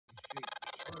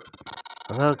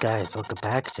Hello guys, welcome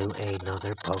back to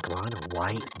another Pokemon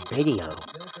White video.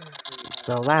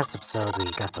 So last episode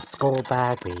we got the skull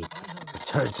back, we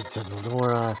returned it to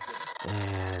Lenora,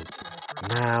 and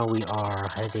now we are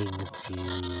heading to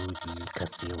the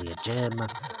Castelia Gym.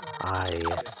 I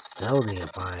still need to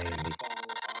find...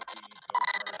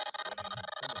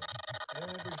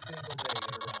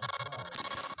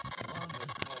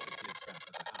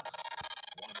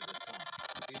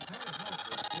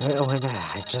 Oh, and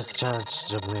I just challenged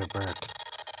Gym Leader Burke.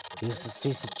 He's a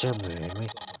decent gym leader, anyway.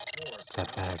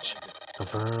 That badge. But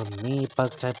for me,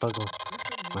 Bug-type Buggle,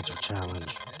 much of a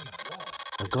challenge.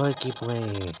 I'm going to keep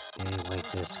playing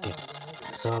like this to get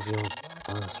some of you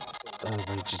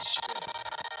reach.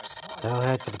 Now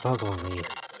head for the Pokemon League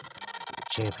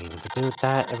champion. If I do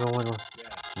that, everyone will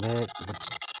admit what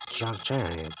shock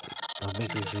cherry. It'll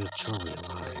make me feel truly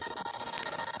alive.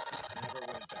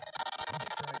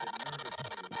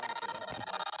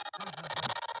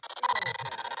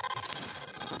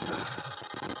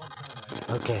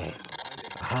 Okay.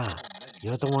 Aha.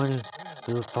 You're the one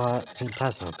who fought Team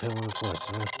Plasma at Pit 1 Force,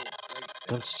 right?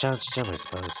 Come to challenge the gym, I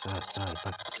suppose. Sorry,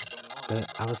 but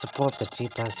I was informed that Team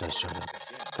Plasma showed up.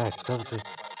 In fact, come through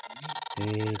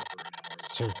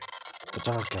to the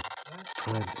dog at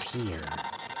Prime Pier.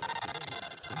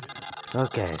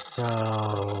 Okay, so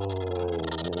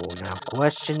now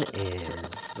question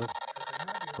is,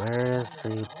 where is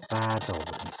the battle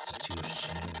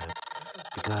institution?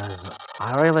 Because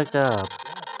I already looked up,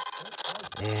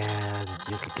 and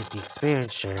you could get the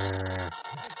experience share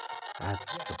at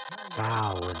the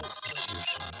Bow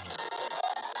Institution.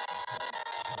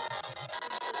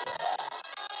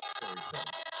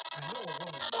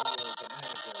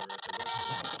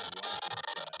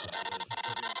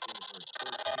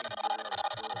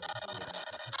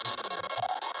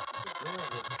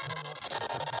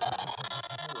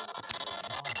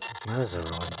 Where is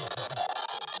everyone?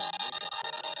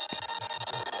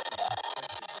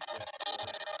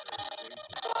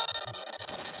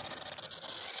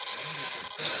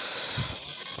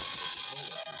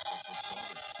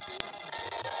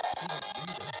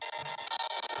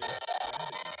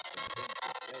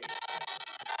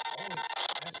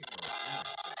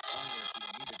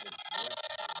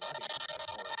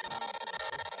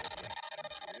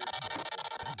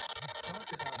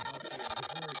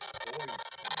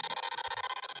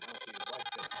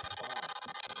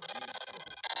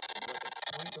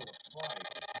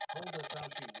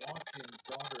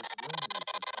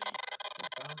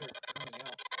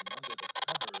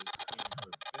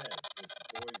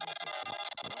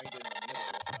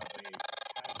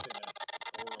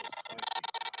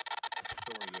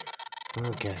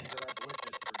 Okay.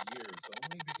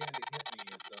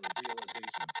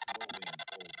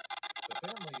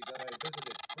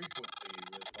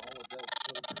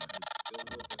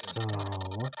 So,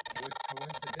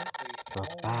 the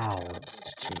Bow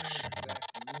Institution.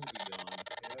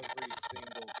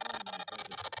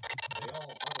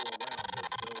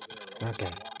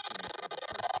 Okay.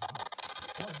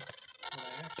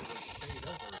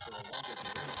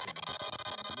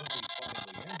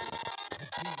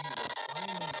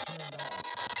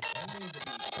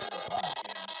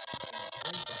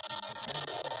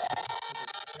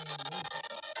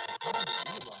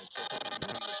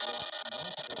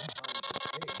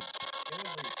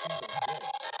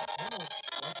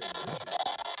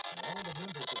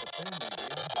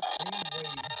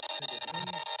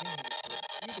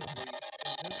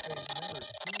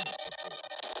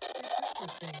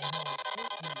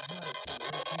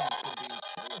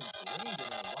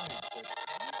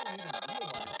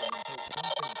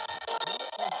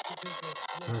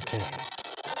 Okay.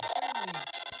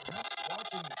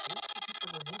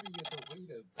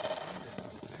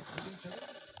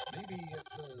 Maybe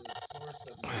it's a source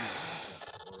of nostalgia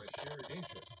or a shared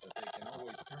interest that they can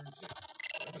always turn to.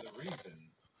 Whatever the reason,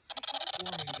 it's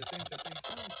heartwarming to think that they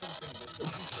found something that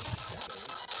binds them together.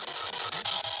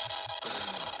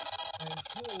 I'm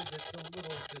told it's a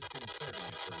little disconcerting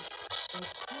at first, but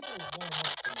people warm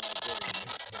up to my very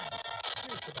next friend.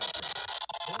 Here's the background.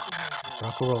 Both of my parents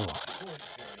Rock'n'roll. divorced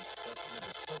parents that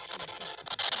never spoke to each other,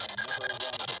 and I never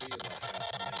wanted to be like that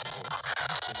when they divorced. So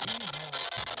we had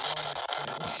large family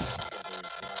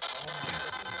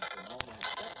get-togethers where all my siblings and all my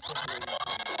step-siblings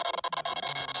hang out with my mom,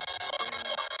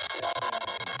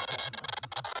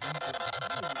 dad, stepdad, and stepmom. These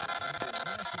include either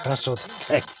Special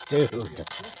effects, dude.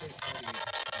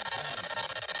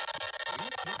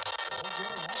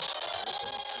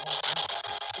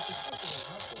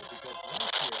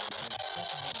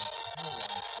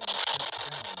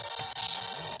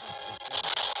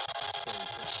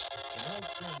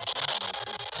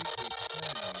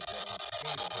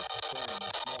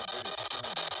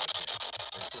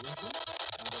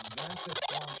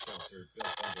 shelter built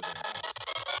under their house.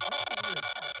 Not the weird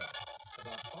part, though.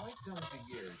 About 5 times a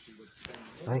year, she would spend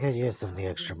I could use some of the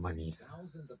thousands extra and money.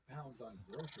 thousands of pounds on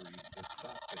groceries to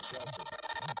stock the shelter.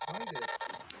 By this,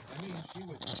 I mean she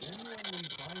would genuinely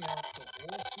buy out the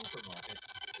whole supermarket.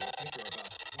 It would take her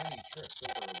about 20 trips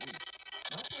over a week.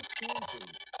 Not just canned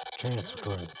food, Transfer.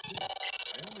 perishables too.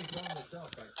 I only found this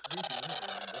out by sleeping over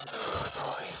on one of her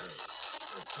camping days.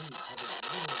 Her food covered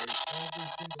literally every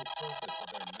single surface of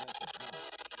their massive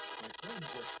house. My friend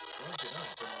just shrugged it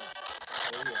off and was,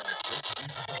 oh yeah, just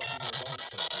keep stocking your bomb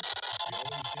shelter. We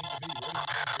always need to be ready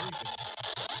for invasion.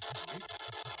 Sweet.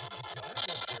 I'm glad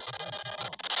that your friend's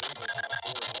mom was able to absorb all that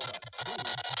food, but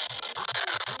it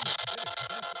does seem a bit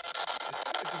excessive. It's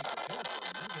good to be prepared for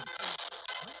emergencies,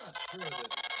 but I'm not sure that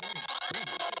getting food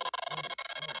to the point of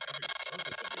covering every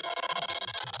surface of your house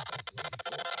is the best way to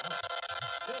go about it.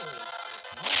 Still,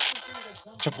 it's nice to see that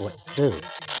some Chocolate, people take dude.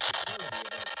 safety and security of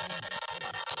their family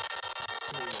seriously.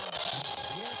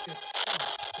 The act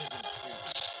itself isn't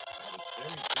creepy. I was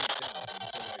very freaked out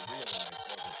until I realized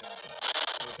what was happening.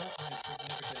 I was at my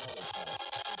significant other's house,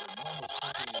 and her mom was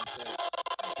cooking and said,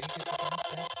 I think it's about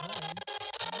that time.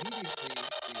 Immediately,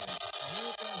 the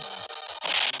entire family,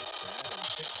 mom, dad, and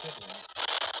 6 siblings,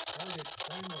 started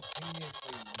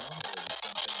simultaneously mumbling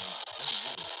something I couldn't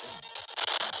understand.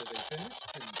 After they finished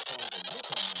and saw the look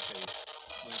on my face,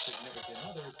 my significant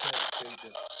other said they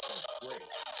just said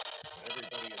grace. But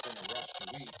everybody is in a rush to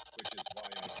eat, which is why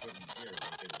I couldn't hear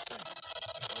what they were saying.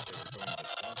 I thought they were going to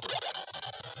soccer first.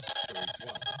 Story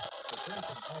 12. A friend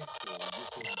from high school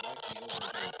used to invite me over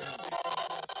to her family's house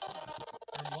all the time.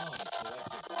 Her mom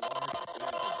collected large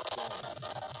planted dolls,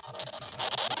 like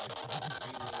child-sized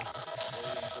balerinas,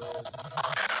 Victorian girls, and that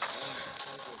one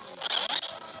older lady in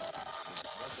China. They'd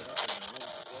dress it up in their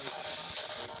own clothing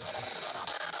and place it around the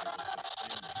house like it was a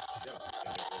family joke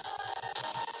that it was a doll.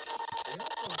 They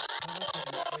also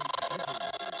collectively played didgeridoo as a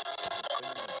family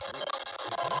group.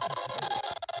 It's inexplicable.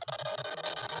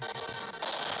 I think they're already up in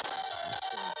their years.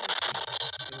 Story 13.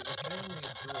 There was a family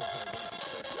of girls I went to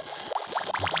church with, and none of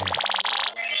them were allowed to cut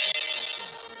their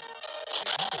hair. They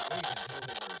had to wait until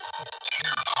they were 16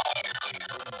 so they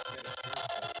wouldn't get a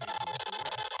haircut before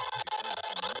because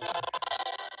the mother had.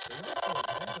 They also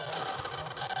weren't allowed to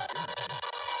talk at the dinner table.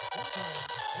 One time,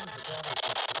 one of the daughters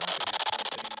was laughing at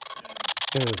something, and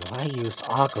Dude, I use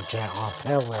Aquajet on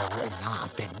pillow and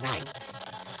not big nights. embarrassing.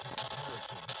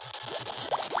 As the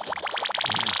talking was done, no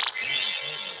one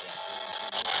told me what came over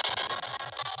for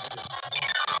dinner. I just talked and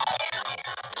they all stared at me.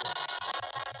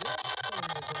 This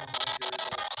story is a reminder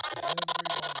that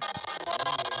everyone has their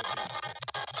own way of being kids.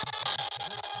 And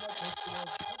that's what makes the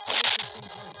world such an interesting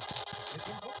place. It's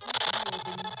important to be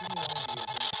open to new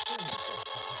ideas and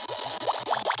experiences, even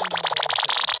in similar settings.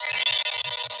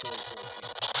 Story 14.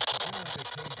 I went on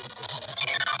vacation with my buddy when we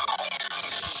were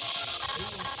kids. They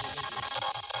weren't religious,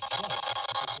 but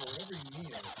before every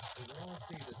meal, they would all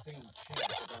say the same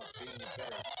chant about being a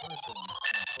better person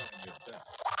and trying your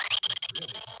best. It was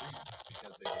really creepy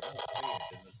because they would all say it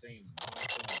in the same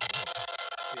monotone voice.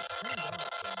 It turned out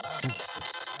the mom was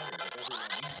Synthesis. tired of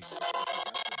everyone eating before she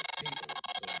got to the table,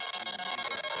 so she made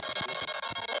up the tradition.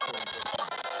 Story 15.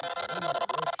 I went on a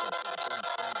road trip with a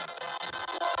friend's family one time.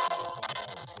 It was a 5-hour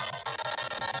drive. The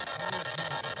entire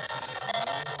time,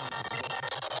 no one spoke.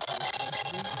 It was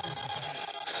completely silent.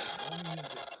 No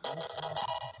music, no talk,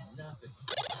 nothing.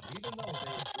 And even though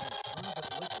they had drank tons of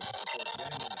liquids before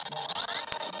getting in the car, no one had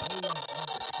the key during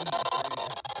that 5-hour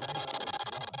drive.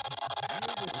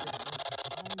 It was the most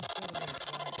unsettling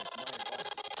drive of my life.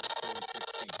 Story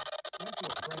 16. Went to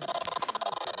a friend's house when I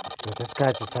was 17. Dude, this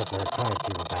guy just has an entire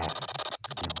team of Mom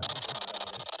skillets. brought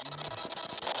out a huge,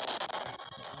 raw,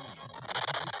 wet onion,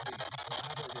 completely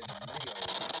slathered in mayo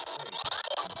on a plate,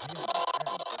 and she and my friend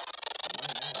just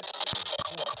went at it with their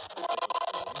forks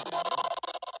like it was filet mignon.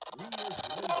 3 years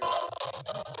later,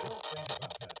 I still think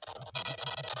about that stuff from time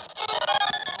to time.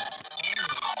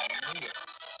 Raw onion and mayo.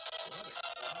 What a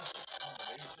classic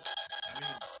combination. I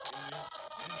mean, it makes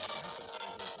many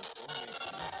appetizers or gourmet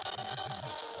snacks when you can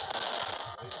just serve up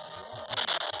a plate of raw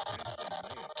onion drenched in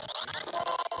mayo.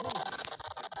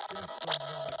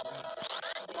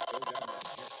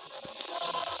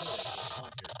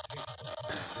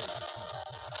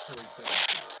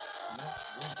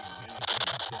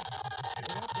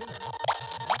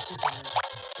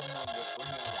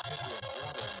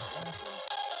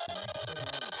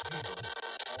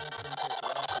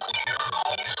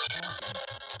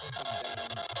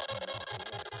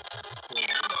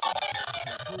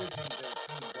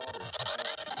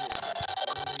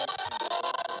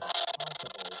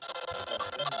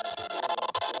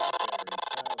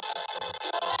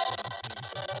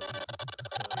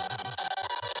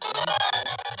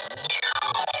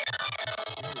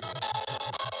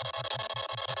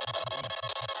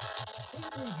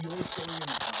 leave your story in the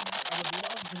comments. I would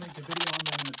love to make a video on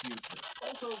them in the future.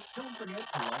 Also, don't forget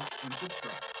to like and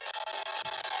subscribe.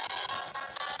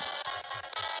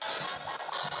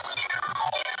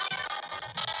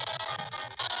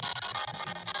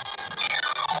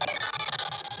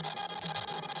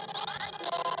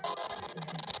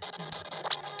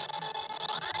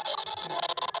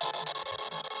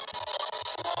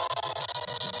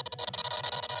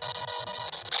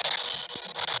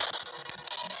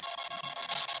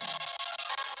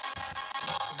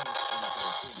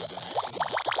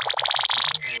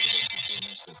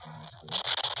 Misfits in high school.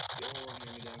 They all wore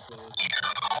hand-me-down clothes and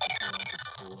packed off a few lunch at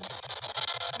school.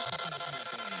 That's just independent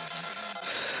families and didn't want to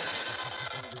separate.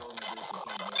 Some girl in the group who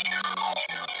came home and only once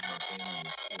about how her family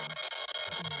was poor.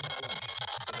 She couldn't even have lunch,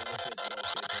 so the other kids would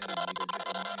all chip in and either give her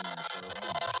money or share her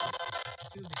own lunches.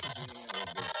 Two of the kids we hang out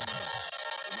with were twin brothers.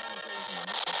 Their mom was raising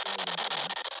them up before they were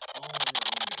born, all on their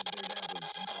own because their dad was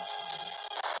intoxicated.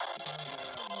 We finally got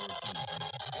out when we were teens, and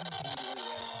pretty much immediately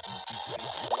ran off in the future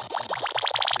base of work too. Because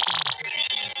of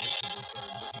the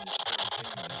circumstances, they both started looking to support the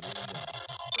family really young.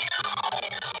 First getting odd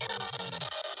jobs for folks and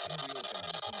then getting real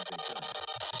jobs as soon as they could.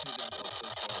 The two of them felt so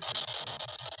sorry for this girl.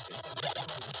 They decided to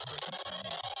spend it was Christmas time.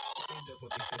 They saved up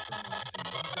what they could for months and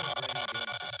bought her a brand new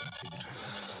game system she'd been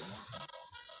complaining about wanting.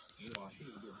 Meanwhile, she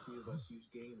would give a few of us used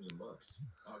games and books.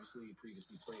 Obviously, you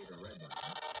previously played or read by them.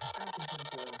 Wrapped in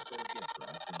tinfoil instead of gift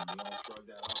wrapped, and we all shrugged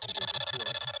that off because, of course,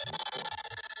 it was pork.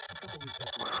 A couple weeks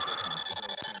after that Christmas, the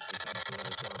girl's parents decided to let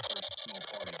her throw our first small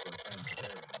party for her friends at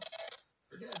their house.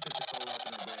 Her dad picked us all up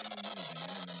in a brand new minivan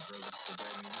and then drove us to the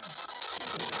brand new house.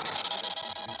 After they got out, we got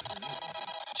introduced to the new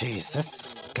puppy. Jeez,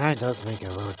 this guy does make it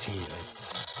a little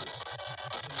tedious.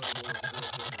 What's notable was the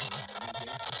girl's bedroom and her new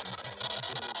game system sat along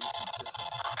two other recent systems.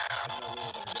 Found out later that her dad was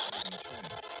on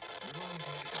maternity. Never on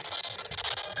his antics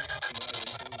respect. Our parents combined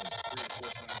income was 3 to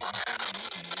 4 times what my family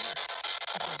made in a year.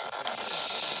 I'm sure it's a funny little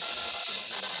joke, but I never actually bought her that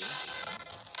game system.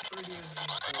 Her idea of being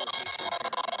cool was basically her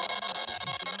parents not buying her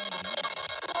everything she wanted immediately. The reason she never had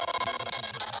lunch money?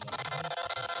 She stayed at home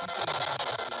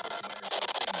for sleepovers to buy herself things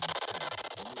instead.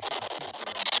 We'll make sure the kids were on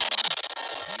free lunch.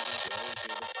 The reason she always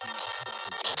gave us used stuff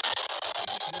as gifts?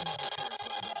 Because she didn't have her parents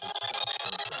buy a bunch of stuff for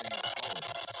her friends at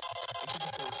holidays. And she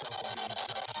could fool herself while getting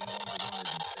stuff she no longer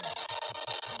wanted instead.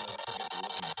 I'll never forget the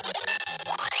look on my friends' faces as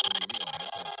I slowly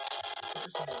realized that the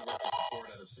person they worked to support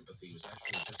out of sympathy was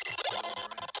actually just a spoiled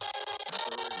brat.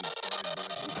 Afterward, we started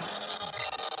gradually getting along. They flipped the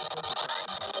crap and caused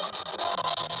a bunch of drama that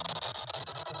day, and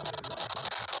it happened with their life.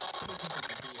 Other people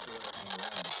continued to let her hang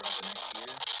around, but throughout the next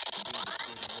year, she continued to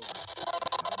screw them over.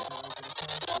 By the time we finished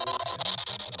high school, she had no friends at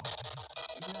all.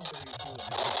 She's now 32 and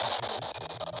having gone through this phase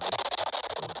of life.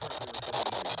 Put her correctly in a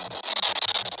couple years, and it seems like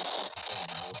parents are still supporting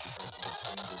her while she tries to get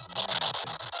strangers online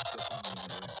to GoFundMe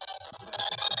her rent, without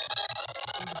success.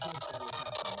 One of the kids sadly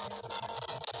passed not long after high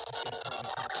school. He had a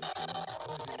chronic health issue and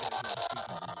probably didn't get as much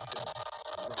treatment as he should have.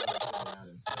 His brother is still around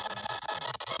and still doing his coverage.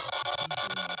 He's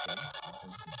doing okay, all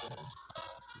things considered.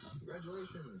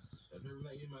 Congratulations. I've never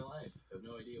met you in my life. I have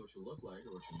no idea what you look like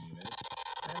or what your name is.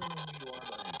 I don't know who you are,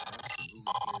 but I'm absolutely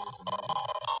furious on your behalf.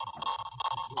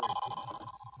 Story 4.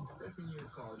 Your freshman year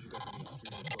of college, you got to be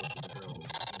extremely close with a girl who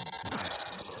was a senior. And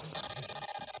you weren't complicated.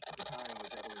 At the time, I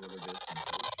was heavily religious, and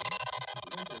so was she.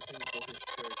 We went to the same Folkish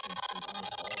church and spent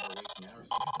almost all of our waking hours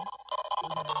together. She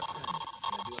was my best friend,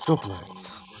 and I do have to Scoop admit, when we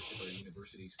lights. lead worship at our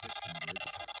university's Christian group,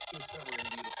 she was stubborn and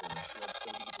beautiful, and she loved so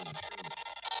deeply and truly.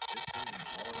 Just an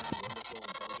all-around wonderful,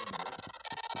 intelligent girl.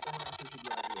 The summer after she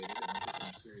graduated, I went through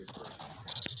some serious personal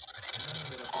crap. I kind of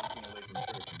ended up walking away from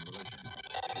church and religion.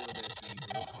 The two of us, we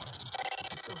grew apart.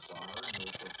 I still saw her, and we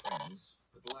were still friends,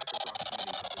 but the lack of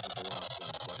proximity coupled with the loss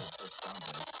of what had first bound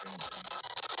us strained things.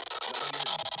 About a year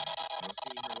went by. I was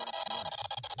seeing her less and less.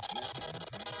 I missed her and her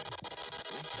friendship.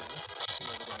 I reached out. She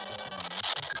never got to go on, and we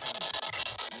spent some time together.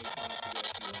 We made plans to go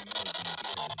see Les Mis in the theaters the next week.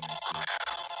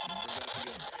 We never got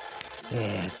together. We were both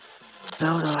It's devastated about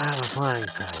still the don't loss, have a and flying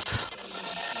we type. avoided each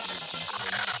other like beavers until they met too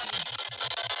late. Because of these issues,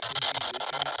 she didn't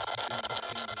have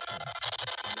any recurrence.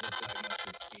 She ended up diagnosed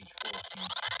with stage 4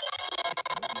 cancer.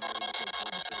 I was married before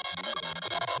Ford decided to be with her when she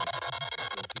was 6. I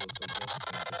still feel so guilty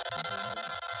for not just putting her in bed.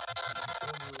 It's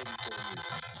only a little be 4 years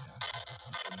since she passed.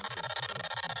 I still miss her so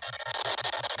much.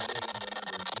 One day when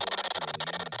remembering people accurately, I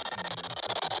ended up pretending that her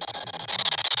perfect just because of John.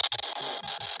 She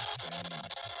wasn't perfect by any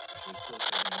means, but she was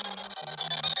closer than anyone else I ever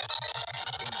knew. I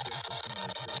just don't feel for someone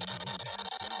I could not only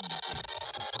pass down, but to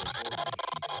suffer as horribly as she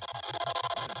did. It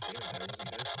wasn't fair that I wasn't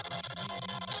there for her when she needed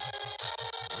me most.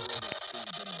 Our world has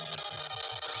truly been a little crazy.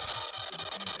 She was a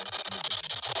fantastic individual.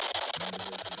 No one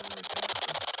deserves to go like that,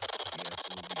 but she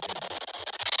absolutely did.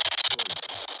 Story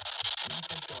 5. When my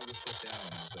first dog was put down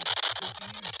when I was like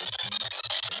 15 or 16,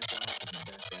 Black Dog was my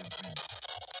best dad's friend.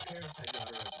 parents had got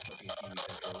her as a puppy a few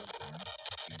weeks after I was born.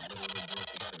 We literally grew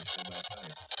up together side by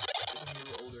side. But when we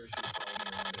were older, she would follow me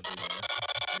around everywhere.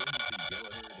 I didn't have to yell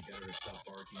at her to get her to stop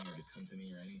barking or to come to me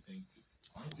or anything.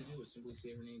 All I had to do was simply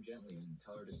say her name gently and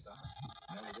tell her to stop.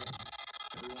 And that was it.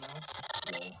 Everyone else,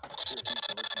 well, she refused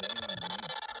to listen to anyone but me.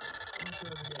 I watched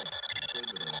her every day. I played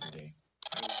with her every day.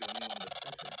 I was the only one that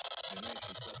fed her. At night,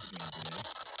 she slept with me every day.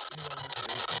 I did almost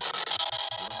everything for her.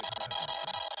 I loved the crap out of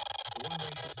her. But one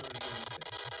day, she started getting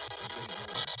sick. She was getting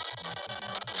older, and something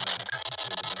about her back, it was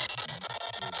a back thing, it was getting worse. Did she have, like, bone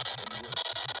cancer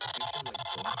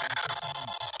or something?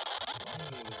 Well, I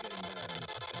knew it was getting bad, and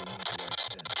I didn't want to wear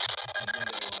stents. And one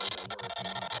day while I was at work, my mom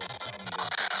called to tell me they had taken her to the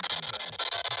vet.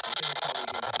 They thought it probably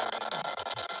going to slow down. They told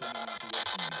me not to wait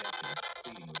for me to get there,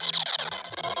 pleading with her, and they had to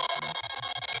wait for me.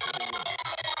 I said they would. I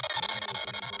wasn't able to leave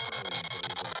work early until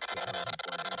it was like 2 hours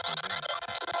before I got to the vet.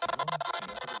 Well,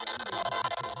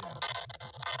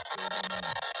 I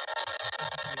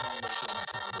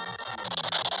got to the vet and they had already put her down. Still don't know why. Just to keep in mind also my childhood and schooling years, I grew up learning very fast. I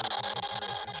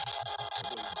was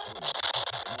always a bully.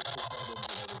 I had multiple problems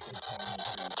with other kids calling me truth and all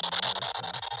that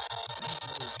stuff. And I just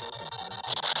had to show for it so that way,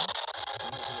 Something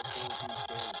I had to look forward to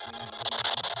each day was hanging out with my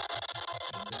dad.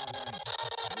 And that night,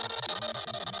 I watched the only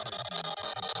thing that mattered to me taken from me without giving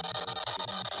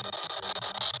me a chance to say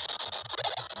goodbye.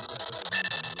 My dad died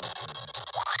moving and I loved her.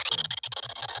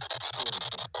 Still. Story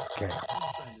 4. Okay. I had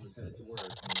a friend who was headed to work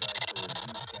when the guys forwarded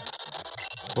huge gas bags,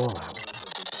 like Pull those out. that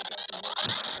they take after work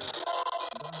in Kansas. He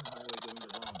was on the highway going to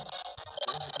Raleigh.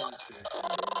 There was a police chase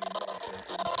around Orion Guilford International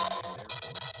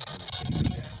Airport, and it was hitting a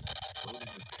jet loaded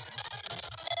with passengers.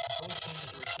 I always find it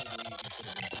hurts me to believe he should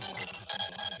have been treated as a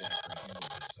potential hijacker and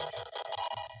handled as such.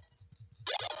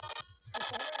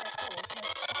 Sephora at Kohl's has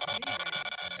top beauty brands.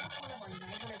 Shop one of our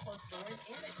 900 plus stores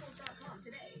and at Kohl's.com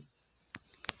today.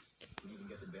 Didn't even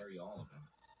get to bury all of them.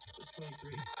 I was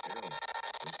 23, barely.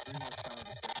 I was 3 months shy of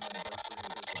his second anniversary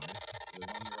with his wife, with a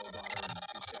 1-year-old daughter and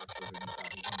 2 scout children who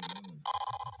thought he hung the moon.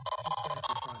 Just passed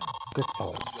the trial. Good I was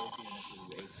found balls. guilty initially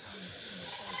with 8 counts of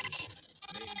criminal charges.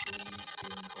 Evading police,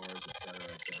 stealing cars, etc.,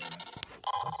 etc.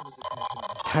 Plus, it was the commission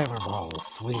of a Timer balls,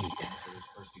 sweet. for his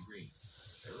first degree.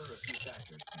 There were a few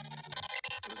factors playing into it.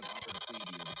 I wasn't offered a plea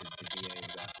deal because the DA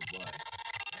was out for blood.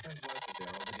 My friend's wife was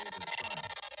there all the days of the trial,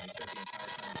 and he spent the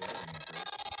entire time glaring at her,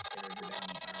 just staring her down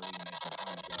entirely and making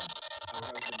comments about how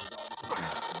her husband was obviously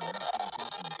sleeping and not paying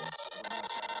attention because everyone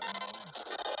else got out of my way.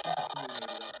 He completely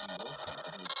made it out to be willful,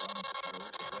 that he was gone in such a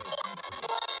horrific way at 23.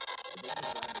 The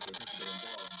victim's advocate had to get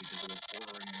involved because it was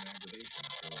bordering on aggravation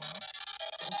after a while.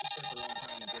 I also spent a long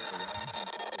time in jail writing to my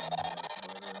father about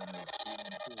how everyone was sweet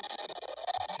and cool too.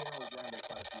 The jail was run by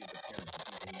quite a few of the parents and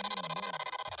people he knew and loved.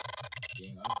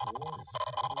 Being on parole is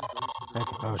probably the least of his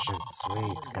Hyper worries. potion,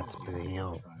 sweet. Another Got something to interview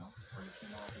heal. before the trial, where he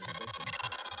came off as a victim.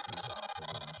 It was awful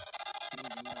to watch. He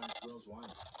even demonized Will's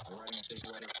wife by writing a fake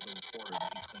letter for the reporter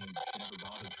that he claimed she never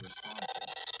bothered to respond to.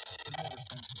 It was never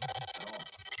sent to her at all.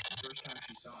 The first time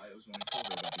she saw it was when I told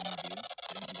her about the interview.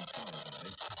 I didn't even tell her about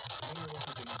it. I made her look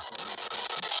at the most part was the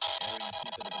question, airing a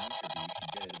snippet of an interview she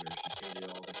did where she stated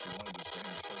all that she wanted was for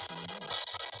him to show some remorse.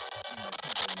 And by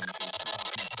snippet, I mean she was cut off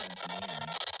mid-sentence in the air,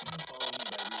 and then followed me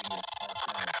by reading this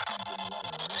heartfelt, handwritten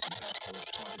letter where he confessed to what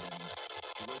haunted him and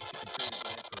he wished he could trade his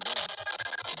life for Will's.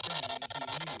 But then he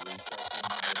immediately starts saying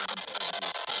how it isn't fair that he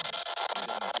was charged. The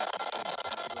dumb piece of shit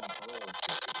had to go on parole at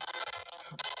 60.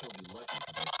 He'll be lucky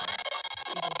for that stuff.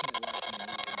 He's looking at life and the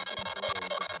way he's getting parole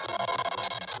as if the sentence is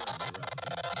going concurrently rather than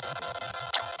consecutively.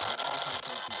 And everything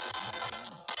thinks he's just backing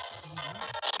out. But he's not,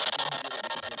 because he only did it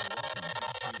because he had a welcome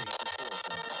pass 3 days before, so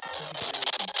he put together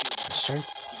a conspiracy.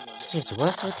 Shirts. Even though he Seriously, had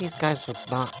what's with these guys with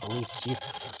not at least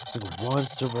using one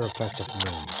super effective move?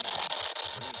 The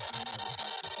only time he ever tries to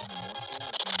seem remorseful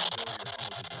is when the majority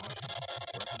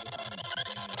of the public is watching. The rest of the time he's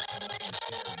complaining about how nothing is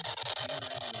fair and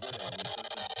demonizing the widow whose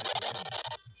husband took her in.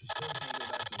 She still can't go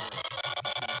back to work.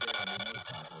 But she was there when they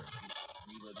notified her, and she's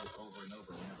relives it over and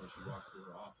over whenever she walks through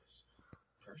her office.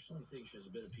 Personally think she has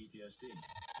a bit of PTSD.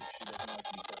 If she doesn't like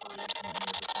to be separated from any of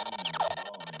her family members at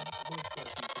all, and avoids quite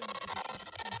a few things because she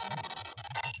just can't handle it.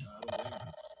 I don't blame her.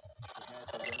 She had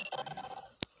to identify him.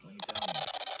 Let me tell you,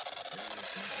 there is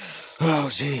nothing. Oh,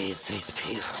 jeez, these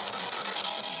people.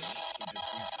 She just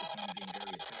reached the point of being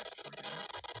very attached to her dad.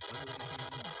 But he wasn't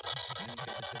coming home. And then she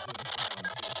had to sit through the trial and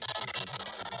see the pictures of his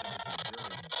daughter presented to the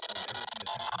jury and told everything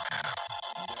that happened to him.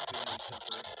 Exactly how he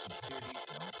suffered in clear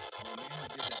detail, while the man who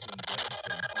did that to him bragged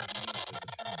to him 5 minutes to his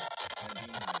attorney and then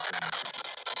demonized her in the press.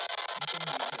 One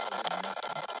thing in detail I didn't mention,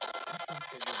 they actually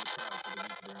scheduled the trial for the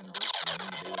week of their anniversary and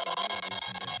the day was a real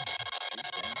gruesome day. She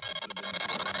spent what would have been a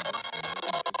beautiful anniversary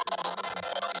looking at pictures of her husband's body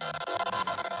and hearing the grass and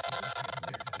wished he had their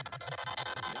hair.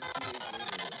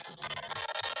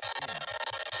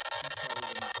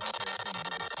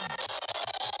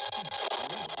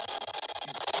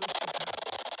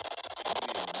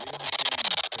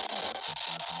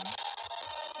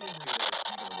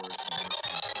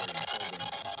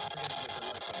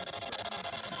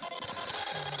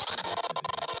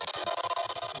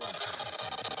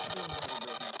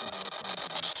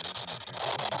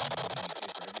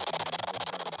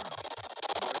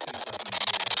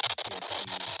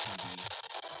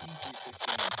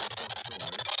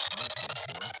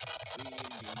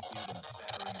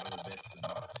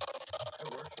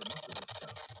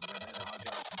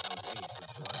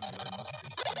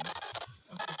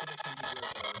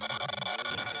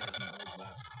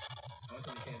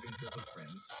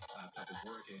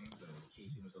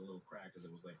 was a little cracked as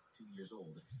it was like 2 years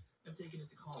old. I've taken it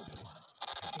to college a while.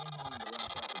 I came home and the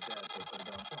laptop was dead, so I put it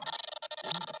on charge.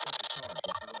 Wouldn't accept the charge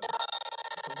whatsoever.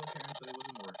 I told my parents that it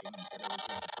wasn't working and said I was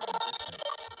going to try and fix it.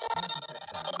 I'm not too tech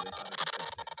savvy, but I thought I could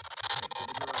fix it. I took it to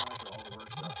the garage where all the work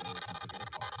stuff is and took it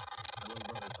apart. My little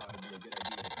brother thought it'd be a good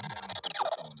idea to come down and play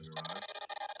football in the garage.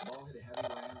 The ball hit a heavy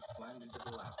lamp, slammed into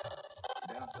the laptop. It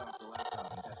bounced off the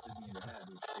laptop and tested me in the head,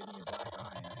 which gave me a black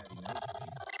eye and a heavy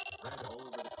nosebleed. Red all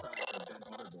over the crack or bent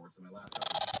motherboard, so my laptop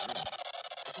was screwed.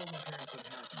 I told my parents what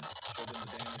happened, showed them the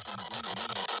damage and the bleeding me,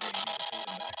 and told me I need to pay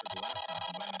them back for the laptop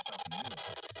and buy myself a new one.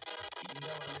 Even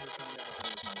though I later found out that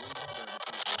it was my little brother who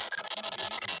caused the laptop to not be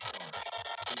able to charge.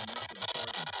 He had messed with the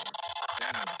charging port.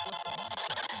 Then with the football, he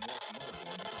cracked and warped the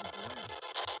motherboard because of the lamp.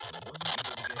 But it wasn't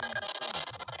able to get into charge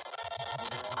for it.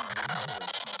 Overall, my little brother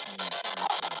has cost me and my parents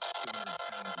about 200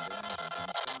 pounds in damages, and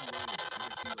he's thrown away with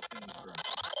every single thing he's broken.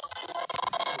 The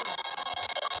story is this.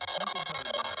 Once I caught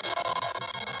a doctor's appointment, so I could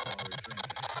not tolerate drinking.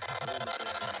 Way before I met the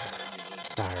lady of wisdom.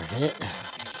 Darn I it. was on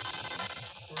campus with her.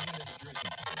 We're headed to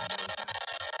drinking today, and that was that.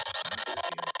 Not this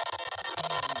year. This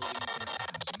came along moving into mass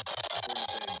housing. Before you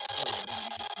say, oh, why didn't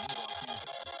you just move off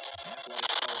campus? My athletic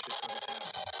scholarship covers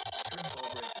housing. Drinks all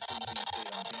break the swim team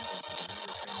stayed on campus because we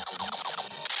were training for Olympics.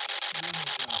 My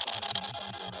roommates and I thought it would be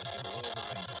fun to invite people over and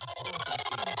borrow some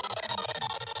steam for the time machine.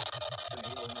 Some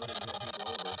halo motive to get people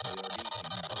over, so the RD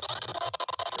came and busted us.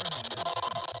 Sure, I knew that was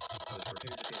coming. I was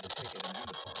prepared to pay the ticket and end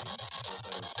the party, so I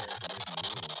thought it was fair for breaking the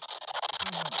rules. But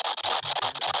you know, it was not the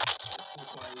end of it. The school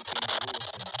quietly changed the rules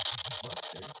to, if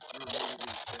busted, you were immediately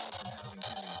expelled from housing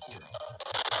pending a hearing.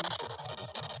 The police were called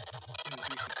as well. Soon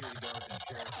 3 security guards and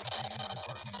sheriff were staying in my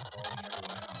apartment and following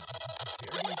everyone out. The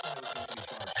RD said I was going to be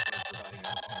charged for providing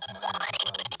alcohol to minors as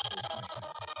well as the school's punishment.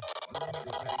 One roommate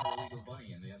was hiding her illegal bunny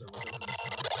and the other was opening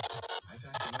cigar. I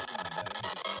packed an overnight bag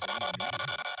and just went to leave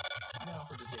immediately. I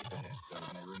offered to take the hit, so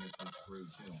my roommates were screwed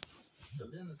too. So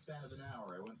within the span of an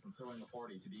hour, I went from throwing a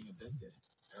party to being evicted.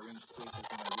 I arranged places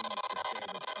for my roommates to stay,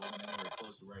 but I wasn't anywhere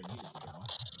close to where I needed to go.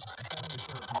 I sat on the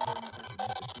curb wondering if I should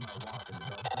make the 2-mile walk in the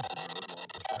Bell Country Road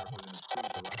while the sheriff was in his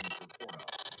cruiser writing his report off.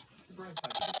 The bright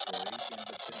side to the story, he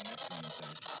ended up sitting next to me and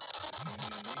said, "Between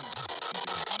you and me, I think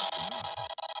you've been punished enough.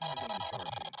 I'm not going to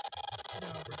charge you." He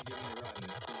then offered to give me a ride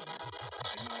in his cruiser.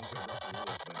 I acknowledge I broke the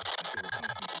rules, but I feel the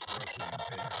punishment was grossly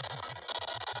unfair.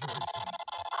 Story 2.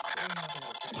 Growing up, I had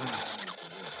a friend who told me it's the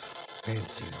worst.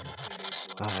 Fancy. Days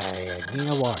for playdates were I need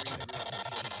a water I type. grew up in a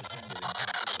shitty defender and tried to live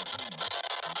at home.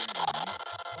 He was younger than me,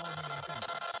 followed me to the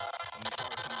fences. When we saw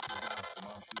her come to the house, the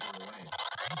mom shooed her away.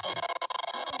 He said, "I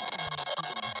don't want someone else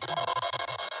keeping in my house."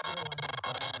 I don't want him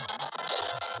crying and abusing.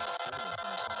 I felt terrible for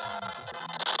not following him and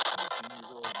comforting him. I was 10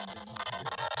 years old and didn't know what to do.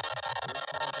 The worst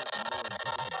part is that the mother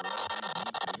insulted the girl, blamed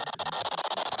me for the incident because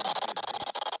she was trying to save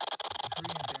face. The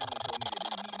Korean family told me they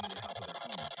didn't need me to help with their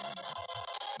homework anymore.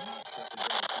 I'm not sure if the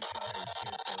girl was too shy or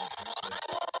scared to tell the truth, but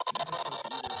I never spoke to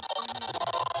either of the families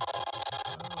again.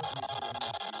 Oh, at least I didn't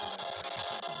have to deal with that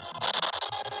type of prejudice anymore. I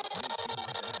knew people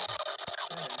like that.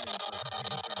 Sad ending for a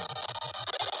Korean family.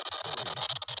 Story 8.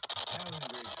 When I was in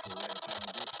grade school, we had a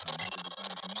family group assignment to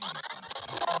design a community center. I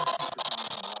had the teacher promising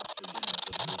a lobster dinner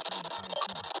for the group that had the highest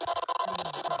mark. I had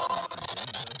a bit of a crush on the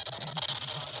teacher, but hey,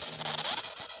 possible anyway.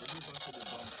 The group busted their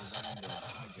bumps designing the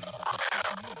hijinks at the school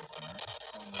community center,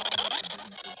 calling a long list of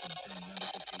businesses to return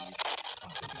membership fees,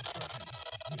 costly construction.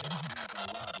 Yeah, hung up on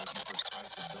a lot looking for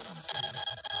prices of building materials,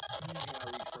 community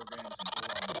outreach programs, and a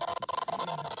whole lot more. We even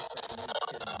helped a special needs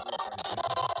kid in the group write a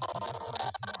journal, and we got the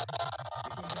highest mark.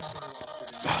 We came back to the lobster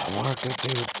dinner and told More the good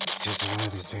teacher dude. that we It's wanted just to one make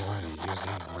of a these people special are dinner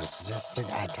using for her. resistant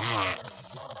We called it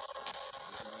attacks. lobster,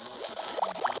 which is a low-key form of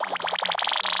googly eyes in the paper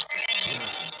lobster called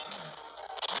American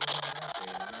style. Other than that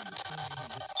day, I learned the true meaning of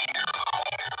disappointment.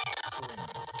 Story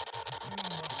 9. My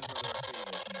mom bought my brother a Sega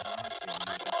from the garage sale years after it was a popular gaming system.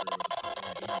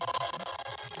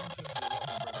 It then changed to what my brother had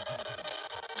for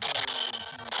it. My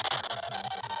brother and I routinely took care of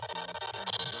ourselves after school as parents were working.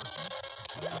 One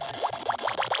night I came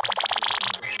home late, entirely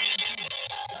when my brother wasn't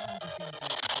home. He then proceeded to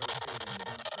make me throw a Sega in the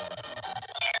dumpster of our complex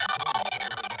and told me if I brought it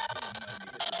back in, I would be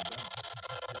hit with a belt.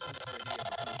 This was his idea of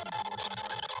a punishment to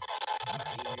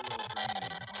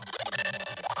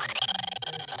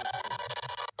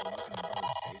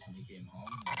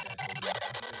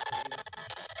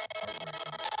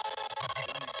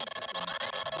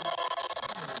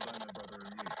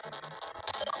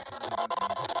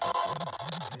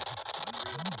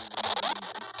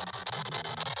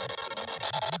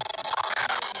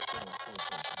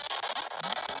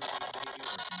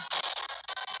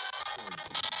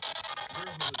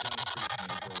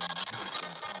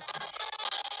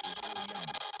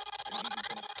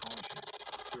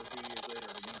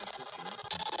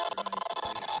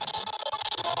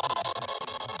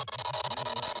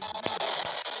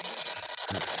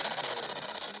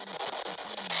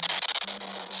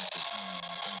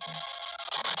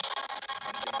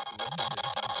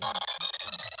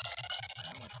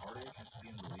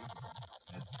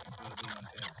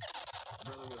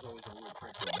was always a little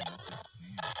prick growing up, but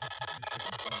man, I should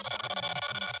have come inside me and tell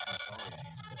him how sorry I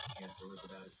am that he has to live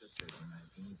without his sisters, and that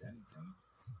if he needs anything,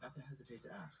 not to hesitate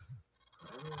to ask. But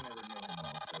I really never knew him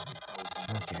well, so he'd probably think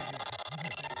I was weird. I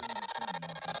think of him and his family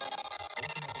often. I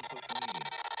looked him up on social media.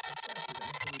 Looks like he's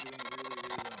actually doing really,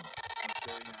 really well. Looks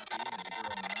very happy, has a girl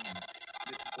now, and a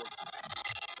good support system.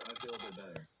 So I feel a bit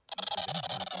better. Mostly just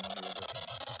wanted to know he was okay.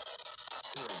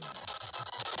 Story time.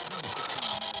 When I was 15, I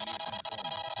entered year 10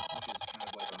 formal, which is kind of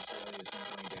like Australia's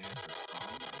homecoming dance for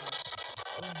prom, I guess.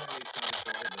 I wasn't very excited for it, but I was excited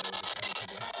for the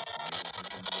after party, which was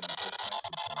going to be my first high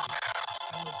school party. I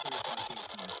lived 3 or 5 k's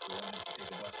from my school and had to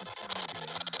take a bus into town every day,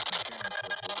 and my parents worked a lot,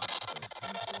 so I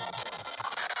missed a lot of parties. I was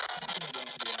thinking of going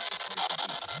to the after party for weeks,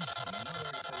 when my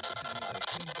mother decided to tell me that I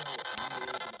couldn't go on the way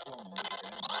to the formal because I hadn't organized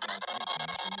anything, and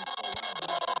she knew full well that I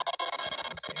did. I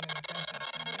was staying at my friend's house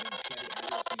now, and I didn't share the address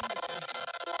and the invitation.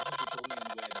 That's what she told me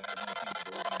anyway, that I had no chance of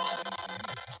organizing anything anyway.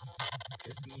 It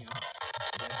pissed me off,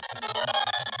 because I had to spend one night with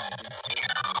something I didn't care about in order to get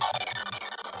home and talk about a party I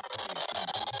couldn't go to.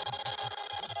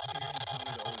 This experience taught me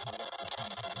to always live up to the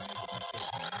promises I make with my kids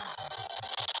when I have them.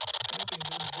 I hope you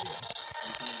enjoyed the video.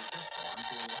 If you made it this far,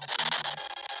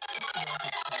 I'm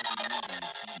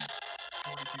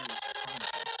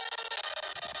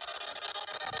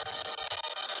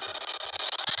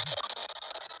sure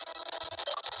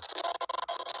you'll also enjoy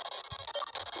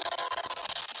it.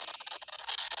 What's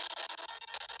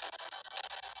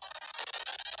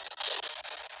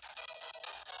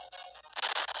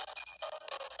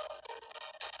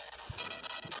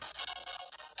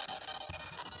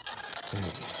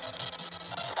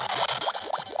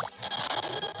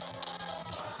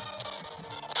darkest side of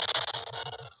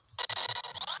you that you've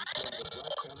seen? The story here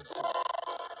was promising.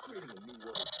 Creating a new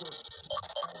world of choices. I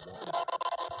wonder.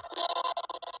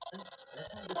 And there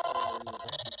comes a time where you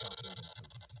eventually stop loving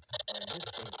something. Or in this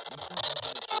case, you stop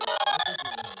loving the feeling of what they're doing in your life is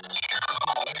looking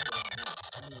where you are now.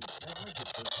 I mean, that was the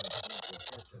case when it came to a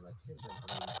character like Syndrome from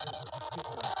The Incredibles,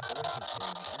 Pixar's gorgeous girl in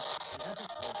heaven. And at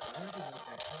this point, I wanted to note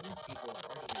that countless people have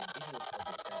already made videos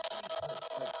focused past any clip,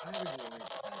 but I really wanted to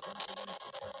dive into one of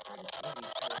Pixar's greatest movies and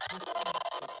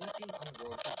reflecting on a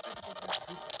world of beautiful dark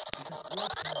secrets, because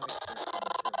world cinematic expressed in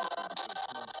nature of this movie is,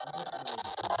 amongst other animated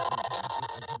films and franchises,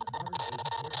 and in the modern age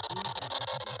where themes and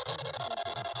messages still resonate with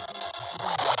us today, even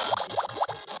when we were as children. We are presented something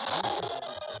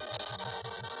profound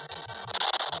about immense society, how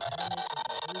animals can truly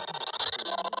connect to the world no matter what age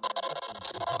they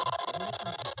are. And when it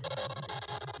comes to Syndrome in this case,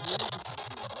 he really becomes the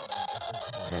embodiment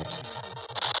of those themes fundamentally true.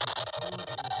 A prologue in a world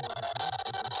of dark secrets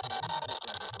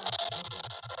can inhabit life life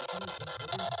without them, becoming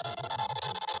important to the awareness of cosmic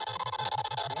truths. The avenues that Syndrome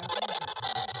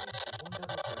takes is one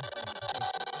that reflects on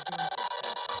mistakes and ignorance of past that other characters are wishing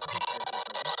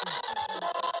upon for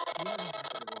themselves. Being on top of the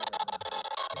world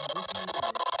at one point, then losing it in the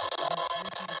next, or that character determination to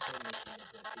neglect the importance of those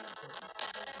who sleep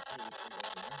and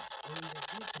those around, or he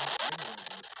refused to meet anyone out,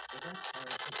 well that spiraled into him turning the dark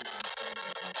side secrets as a good.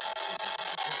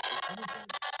 If anything,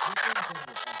 this Incredibles actions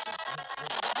on his journey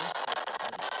to lose parts of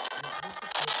Buddy, and in hopes of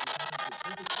quote recounting through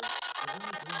previous work, but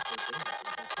only doing so dangerously that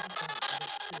could have harmed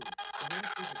others too. The real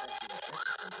secrets actually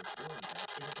objectified for doing that.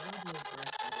 It went down to his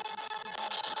last attitudes to the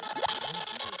dark because he could no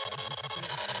videos that were clear on him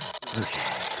doing that.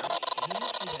 And when you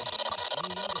see that drama, then you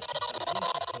know that Pixar really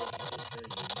put forward what was very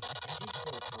unique, and just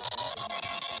shows how bad they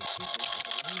must keep a secret as a long story to see the very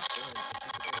end for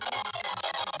their CPDs.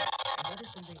 And that is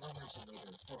something I'll mention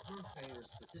later, for her failures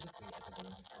specifically as a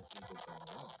villain as we go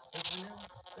along. But for now,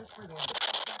 let's rewind the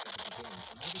clock back at the beginning in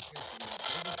what appears to be the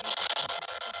golden age of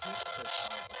secrets, a peak of their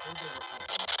power before they were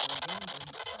popular, when a young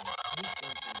Buddy Clown sneaks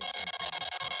into Mr. Incredible's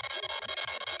car. We see here that he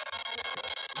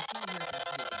is a young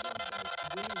boy who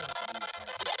really wants to be a sidekick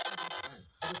for their friend.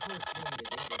 But of course, knowing the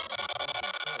dangers of his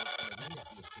sparkling curls and the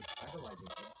lunacy of kids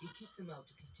idolizing him, he kicks him out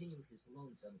to continue his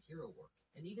lonesome hero work.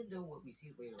 And even though what we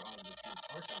see later on would seem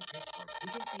harsh on his part, we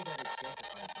can see that it's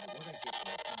justified by what I just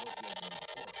said and what he had done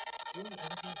before. Doing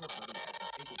everything for Buddy as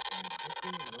his biggest fan, just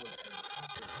being ignored as his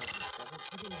concert cosmic trouble,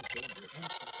 put him in danger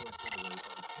and, of course, in the way of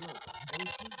his hero work. And we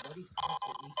see Buddy's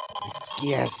constant need for attention.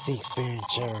 Yes, the experience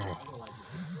He share.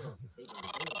 idolizes his hero to saving the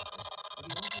day and such, but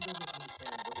he also doesn't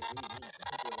understand what it really means to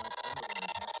put your life on the line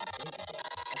to actually save the day,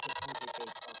 as the pose they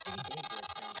face are pretty dangerous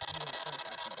and he himself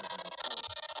actually doesn't have powers.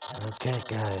 Okay,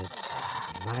 guys,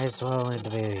 might as well end the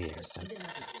video here. So,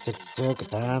 stick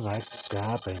down, like,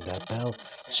 subscribe, ring that bell,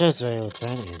 share this video with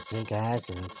friends, and see you guys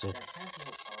in the next video.